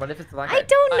card? What if it's the black card? I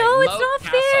don't know. It's not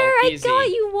fair. Easy. I got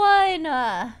you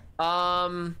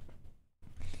one.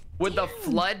 Would the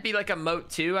flood be like a moat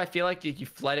too? I feel like you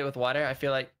flood it with water. I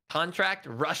feel like contract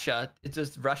Russia. It's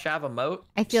just Russia have a moat.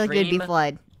 I feel like it would be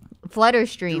flood. Flood or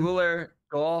stream. Jeweler,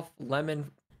 golf, lemon.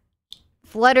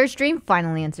 Flood or stream.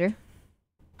 Final answer.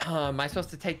 Am I supposed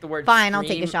to take the word? Fine, stream? I'll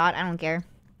take a shot. I don't care.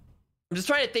 I'm just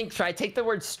trying to think. Should I take the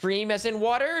word stream as in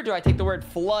water, or do I take the word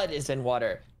flood as in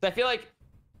water? I feel like,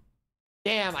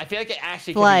 damn, I feel like it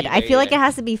actually. Flood. I feel like it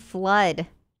has to be flood.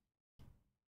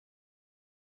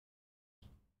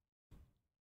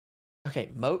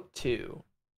 Okay, moat 2.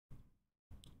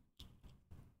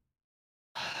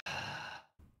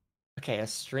 Okay, a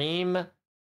stream. I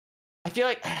feel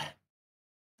like a.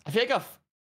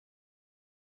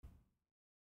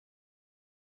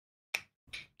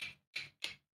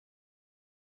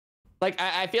 Like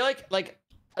I feel like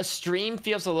a stream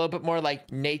feels a little bit more like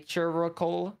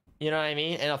naturical, you know what I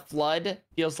mean? And a flood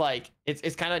feels like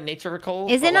it's kind of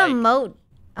naturical. Isn't a moat?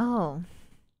 Oh.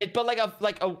 But like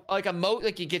a moat,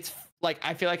 like it gets like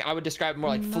I feel like I would describe it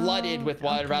more like flooded with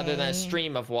water rather than a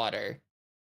stream of water.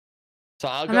 So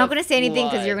I'm not gonna say anything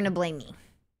because you're gonna blame me.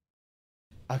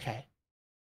 Okay.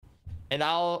 And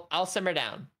I'll simmer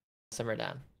down. Simmer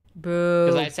down. Boo.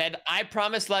 Because I said I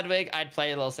promised Ludwig I'd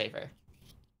play a little safer.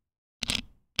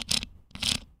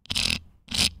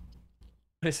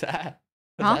 What is that?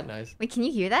 What's that noise? Wait, can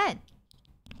you hear that?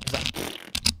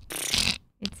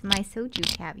 It's my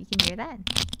soju cap. You can hear that?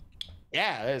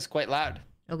 Yeah, it is quite loud.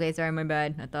 Okay, sorry, my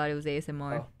bad. I thought it was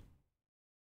ASMR.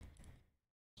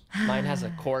 Oh. Mine has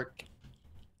a cork.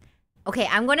 Okay,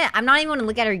 I'm not even gonna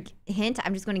look at her hint.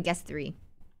 I'm just gonna guess 3.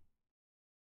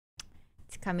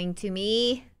 It's coming to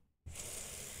me.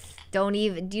 Don't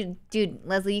even, dude,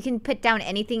 Leslie, you can put down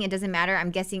anything. It doesn't matter. I'm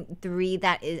guessing 3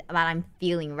 that I'm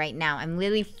feeling right now. I'm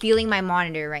literally feeling my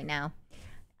monitor right now.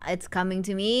 It's coming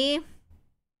to me.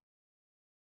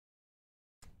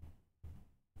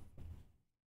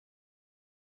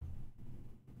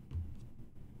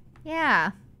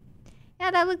 Yeah.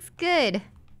 Yeah, that looks good.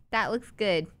 That looks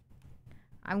good.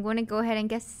 I'm going to go ahead and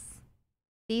guess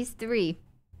these 3.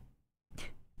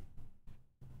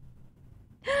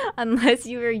 Unless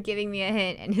you were giving me a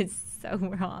hint and it's so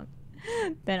wrong,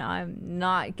 then I'm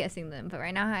not guessing them. But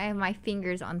right now I have my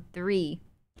fingers on 3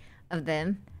 of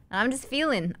them. And I'm just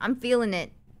I'm feeling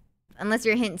it. Unless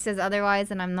your hint says otherwise,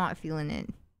 then I'm not feeling it.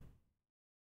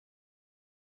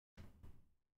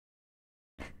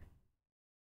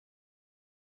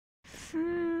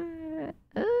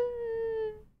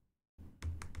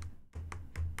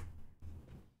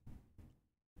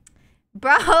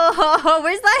 Bro,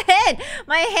 where's the head?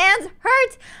 My hands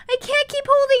hurt. I can't keep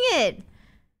holding it.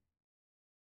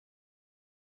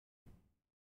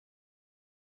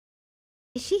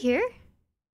 Is she here?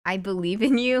 I believe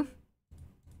in you.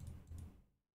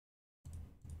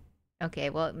 Okay,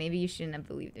 well, maybe you shouldn't have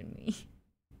believed in me.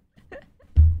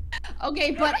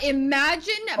 Okay, but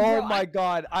imagine. Oh my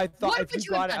God! I thought if you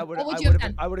got it,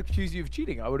 I would accuse you of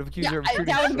cheating. I would have accused her of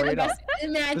cheating straight up.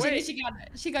 Imagine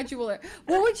she got Jeweler.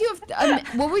 What would you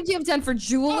have done for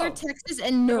Jeweler, Texas,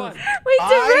 and Nerve? Wait,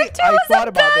 Director was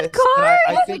a bad card.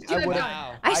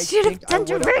 I should have done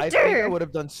Director. I think I would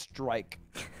have done Strike.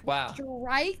 Wow.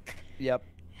 Strike? Yep.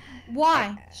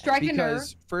 Why? Strike a nerve?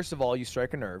 Because first of all, you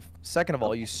strike a nerve. Second of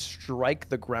all, you strike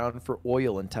the ground for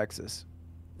oil in Texas.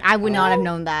 I would not have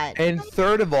known that. And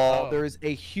third of all, there is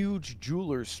a huge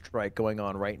jeweler's strike going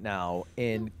on right now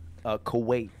in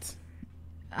Kuwait.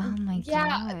 Oh my God.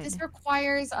 Yeah, this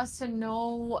requires us to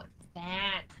know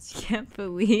that. Can't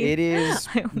believe it is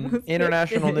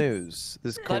international news.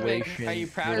 This Ludwig, Kuwaitian. are you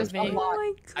proud of me?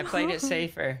 Oh I played it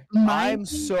safer. I'm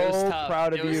so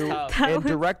proud of you. And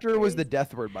Director was the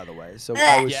death word, by the way. So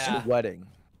I was sweating.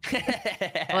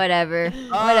 Whatever.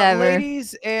 Whatever.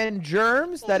 Ladies and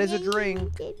germs, that is a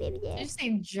drink. Did you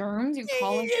say germs? You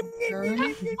call it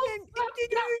germs?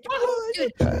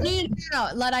 Dude, no,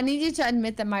 Lud, I need you to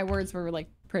admit that my words were like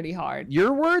pretty hard.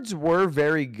 Your words were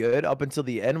very good up until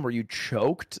the end where you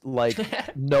choked like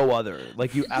no other.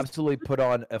 Like you absolutely put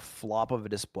on a flop of a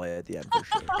display at the end for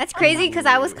sure. That's crazy because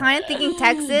I was kind of thinking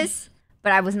Texas.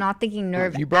 But I was not thinking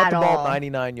Nerve at all. You brought the ball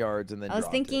 99 yards and then I was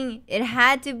thinking it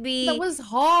had to be... That was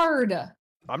hard.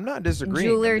 I'm not disagreeing.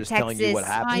 Jeweler, I'm just Texas, telling you what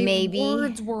happened. maybe.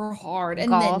 Words were hard. And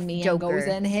Golf, then Mia Joker. goes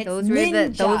and hits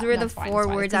those were the 4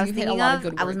 words I was thinking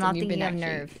of. I was not thinking of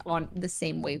Nerve. On the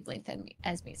same wavelength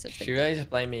as me. So she really just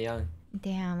blamed me young.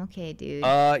 Damn, okay, dude.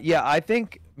 Yeah, I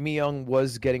think Mi-young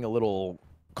was getting a little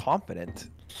confident.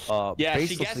 Yeah,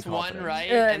 she guessed one right,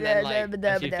 and then like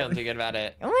she feels too good about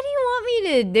it. What do you want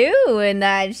me to do in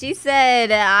that? She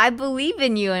said, "I believe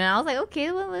in you," and I was like,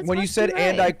 "Okay, well, let's." When you said,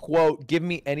 "And I quote, give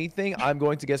me anything," I'm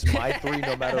going to guess my 3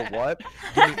 no matter what.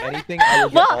 Give me anything. I will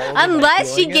get all of them.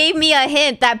 Unless she gave me a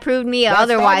hint that proved me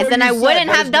otherwise, then I wouldn't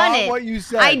have done it. What you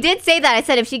said. I did say that. I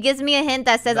said if she gives me a hint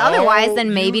that says otherwise,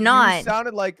 then maybe not. You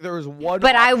sounded like there was one.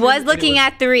 But I was looking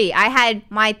at 3. I had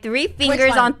my 3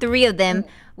 fingers on 3 of them.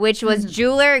 Which was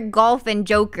Jeweler, Golf, and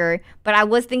Joker. But I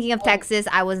was thinking of Texas.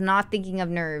 I was not thinking of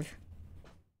Nerve.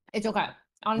 It's okay.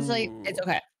 Honestly, it's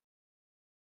okay.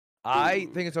 I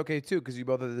think it's okay too, because you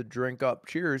both had to drink up.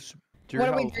 Cheers. What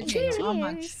are we drinking? How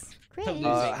much?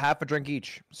 Half a drink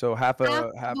each. So half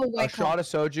a shot of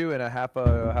soju and half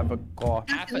a claw.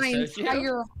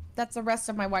 That's the rest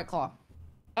of my White Claw.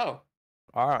 Oh.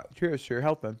 All right. Cheers to your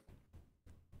health then.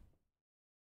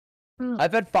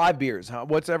 I've had 5 beers.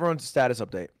 What's everyone's status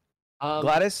update?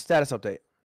 Gladys, status update.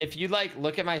 If you like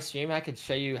look at my stream, I could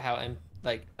show you how I'm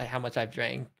like how much I've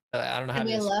drank. I don't know how to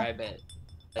describe it.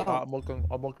 Like, I'm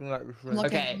looking at your stream.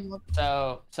 Okay,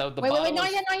 so the wait,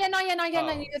 not yet. You have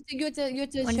to show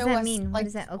us. What does that mean? What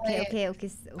is that? Okay.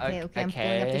 I'm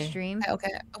pulling up the stream.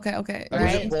 Okay.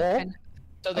 Right?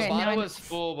 So the bottle was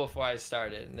full before I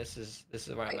started, and this is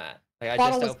where I'm at. Like I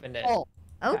just opened it.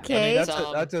 Okay.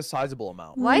 That's a sizable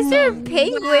amount. Why is there a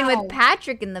penguin with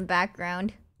Patrick in the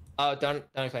background? Oh, don't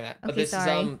explain that. But okay, this is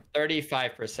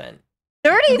 35%.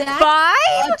 35?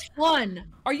 A ton.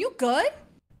 Are you good?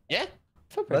 Yeah.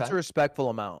 That's a respectful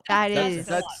amount.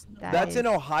 That's an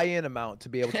Ohioan amount to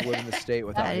be able to live in the state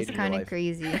without hating your life. That is kind of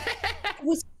crazy. It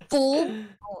was full.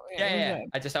 Yeah.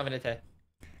 I just opened it today.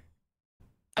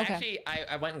 Okay. Actually,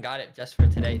 I went and got it just for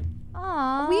today.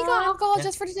 Aww. We got alcohol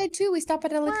just for today too. We stopped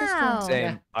at a liquor store. Same.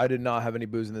 Yeah. I did not have any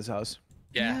booze in this house.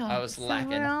 Yeah, I was So lacking.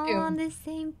 we're all on the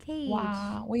same page.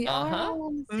 Wow, we are all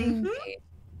on the same page.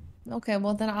 Okay,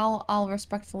 well then I'll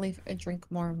respectfully drink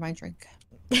more of my drink.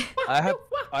 I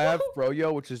have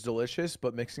froyo, which is delicious,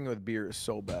 but mixing it with beer is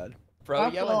so bad.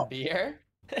 Froyo and beer?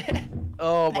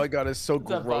 Oh my god, it's so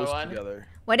It's a gross fun one. together.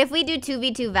 What if we do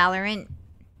 2v2 Valorant?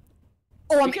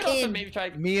 Oh, We could also maybe try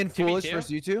Me and 2v2? Foolish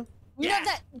versus you two? Yeah,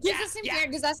 does that seem fair?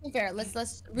 Does that seem fair?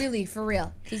 Let's really for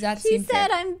real. Does that She seem said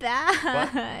fair? I'm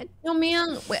bad. No,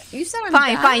 man. Wait, you said I'm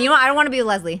Fine, bad? fine. You know what? I don't want to be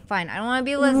Leslie. Fine. I don't want to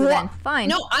be Leslie then. Fine.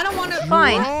 No, I don't want to.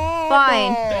 Fine.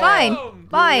 Fine. Fine.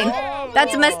 Fine.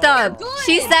 That's messed up.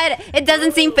 She said it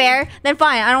doesn't seem fair. Then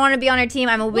fine. I don't want to be on her team.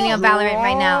 I'm opening up Valorant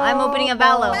right now. I'm opening up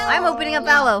Valo. I'm opening up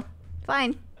Valo.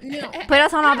 Fine. No. Put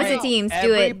us on opposite teams.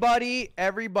 Do it.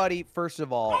 Everybody, first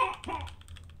of all,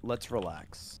 let's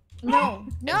relax. No.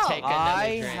 Take another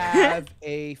I drink. have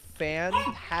a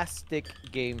fantastic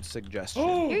game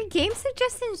suggestion. Your game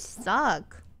suggestions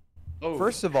suck. Oh.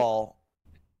 First of all,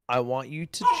 I want you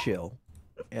to chill,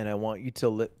 and I want you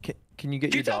to Can you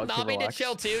get Can your you tell dog to Navi to relax?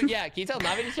 chill too? Yeah, can you tell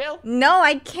Navi to chill? No,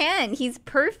 I can't. He's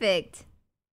perfect.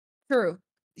 True.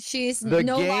 She's The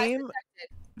no lies game.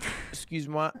 detected. Excuse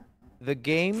me. The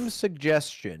game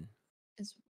suggestion.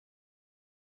 Is-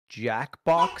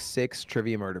 Jackbox 6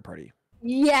 Trivia Murder Party.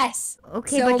 Yes.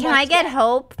 Okay, So but can I much get yes.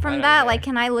 help I from don't that? know. Like,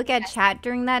 can I look at chat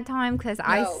during that time? Because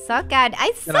I No. suck at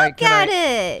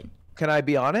it. Can I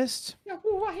be honest?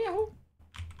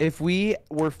 If we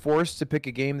were forced to pick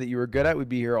a game that you were good at, we'd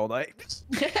be here all night.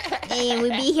 Hey,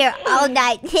 we'd be here all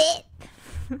night.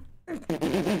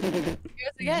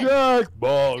 Again.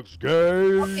 Jackbox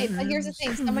game. Okay, but here's the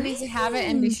thing. Someone needs to have it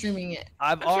and be streaming it.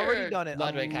 I've I'm already sure done it.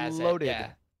 Ludwig I'm has loaded. it.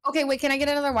 Yeah. Okay, wait. Can I get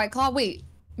another White Claw? Wait.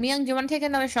 Miyoung, do you want to take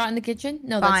another shot in the kitchen?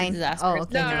 No, that's a Fine. disaster. Oh,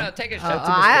 okay. No, take a Oh, shot.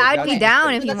 I'd be That's a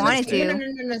down if mistake. you That's a wanted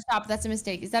mistake. to. No, stop. That's a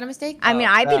mistake. Is that a mistake? I mean,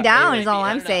 I'd be wait, down wait, is all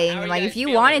I I'm don't know. How saying. are you Like, guys if you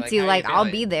feeling? wanted Like, to, how are like, you I'll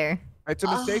feeling? be there. It's a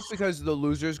mistake because the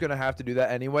loser's gonna have to do that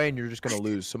anyway, and you're just gonna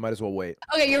lose. So might as well wait.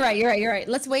 Okay, you're right.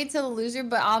 Let's wait till the loser,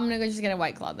 but I'm gonna go just get a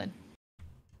White Claw then.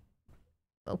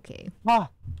 Okay. Ah,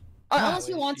 Unless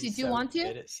you want to. Do you want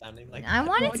to? I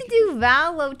wanted to do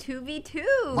Valo 2v2.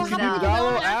 Well, how about we so- go Gallo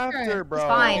after? after, bro.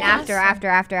 Fine,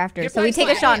 after. So we take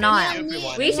a shot now.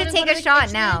 We should take a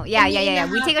shot now. Yeah.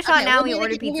 We take a shot now. We order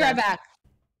We'll be right pizza. back.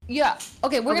 Yeah.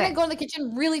 Okay, we're Okay. gonna go in the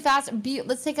kitchen really fast.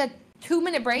 Let's take a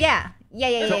 2-minute break. Yeah.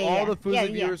 To all the Yeah,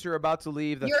 Fuslie viewers who are about to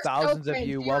leave, the You're so thousands of cringe.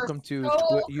 you, You're welcome to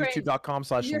so cringe.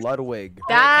 youtube.com/ludwig.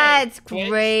 That's Twitch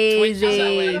crazy. is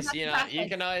always, you know, you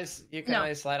can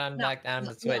always slide on back down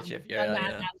to Twitch if you're,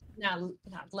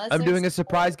 I'm doing a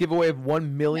surprise giveaway of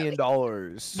 $1 million.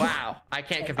 Wow, I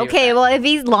can't compete. Okay, well, if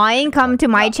he's lying, come to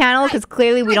my channel because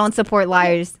clearly we don't support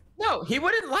liars. No, he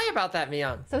wouldn't lie about that,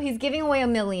 Miyoung. So he's giving away $1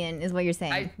 million, is what you're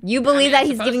saying. I You believe mean, that I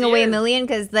he's suppose giving he away $1 is. million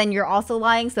because then you're also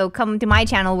lying. So come to my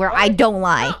channel where I don't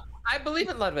lie. No, I believe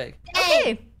in Ludwig.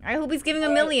 Okay, I hope he's giving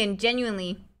 $1 million,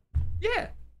 genuinely. Yeah,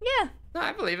 Yeah. no,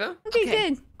 I believe him. Okay, Okay.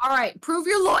 good. All right, prove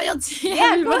your loyalty. Yeah, go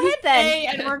Everybody ahead then. stay,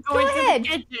 and we're Go going ahead.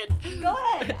 to the kitchen. Go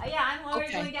ahead. Yeah, I'm already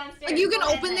Okay. going downstairs. Like, you can Go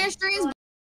ahead open then. their streams,